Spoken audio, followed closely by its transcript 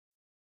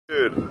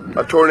Dude,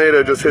 a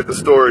tornado just hit the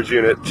storage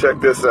unit. Check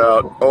this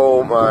out.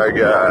 Oh my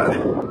god.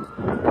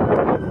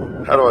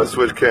 How do I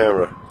switch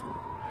camera?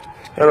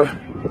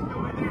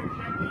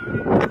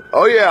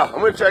 Oh yeah,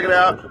 I'm gonna check it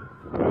out.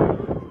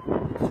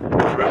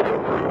 Ripped the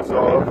roofs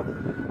off.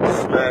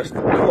 Smashed the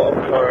golf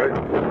cart.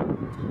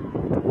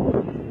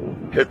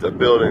 Hit the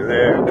building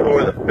there.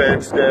 Tore the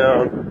fence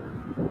down.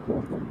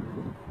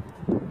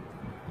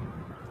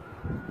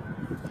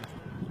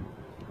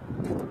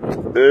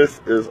 This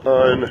is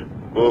unbelievable.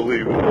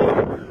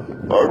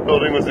 Our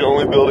building was the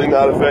only building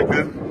not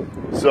affected,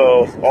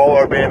 so all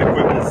our band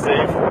equipment is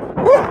safe.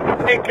 Woo!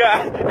 Thank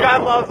God.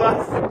 God loves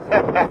us. The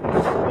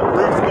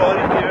roof's gone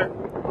in here.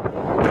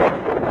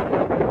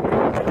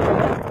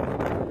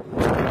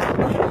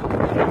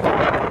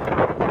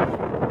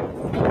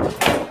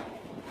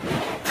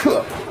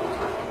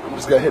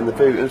 Just got hit in the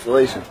face with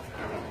insulation.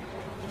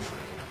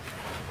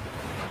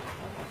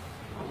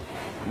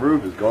 The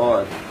roof is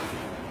gone.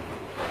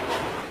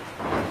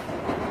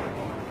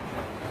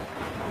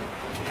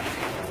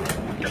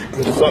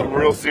 There's something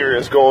real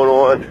serious going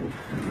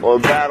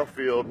on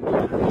Battlefield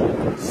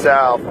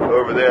South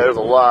over there. There's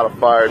a lot of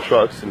fire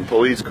trucks and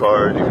police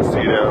cars you can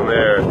see down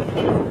there.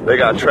 They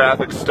got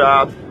traffic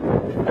stopped.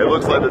 It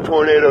looks like the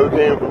tornado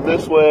came from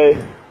this way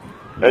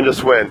and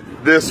just went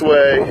this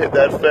way, hit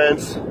that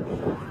fence,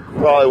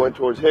 probably went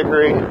towards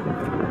Hickory,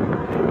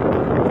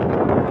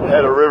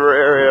 had a river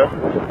area.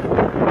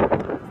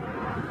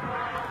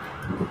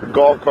 The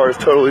golf cart is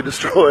totally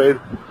destroyed.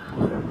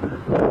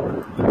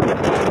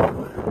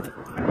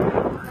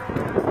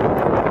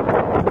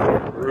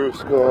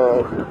 Roof's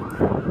gone.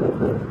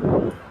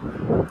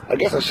 I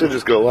guess I should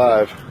just go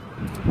live.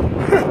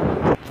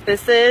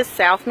 This is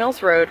South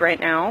Mills Road right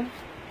now.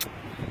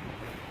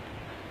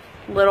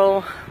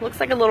 Looks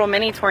like a little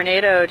mini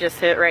tornado just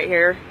hit right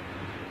here.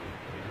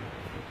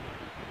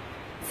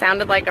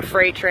 Sounded like a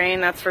freight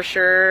train, that's for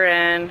sure,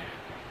 and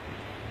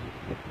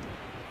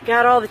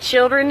got all the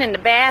children in the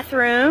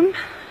bathroom.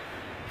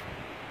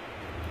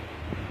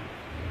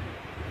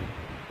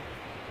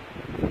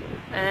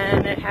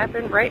 And it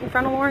happened right in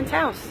front of Lauren's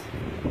house.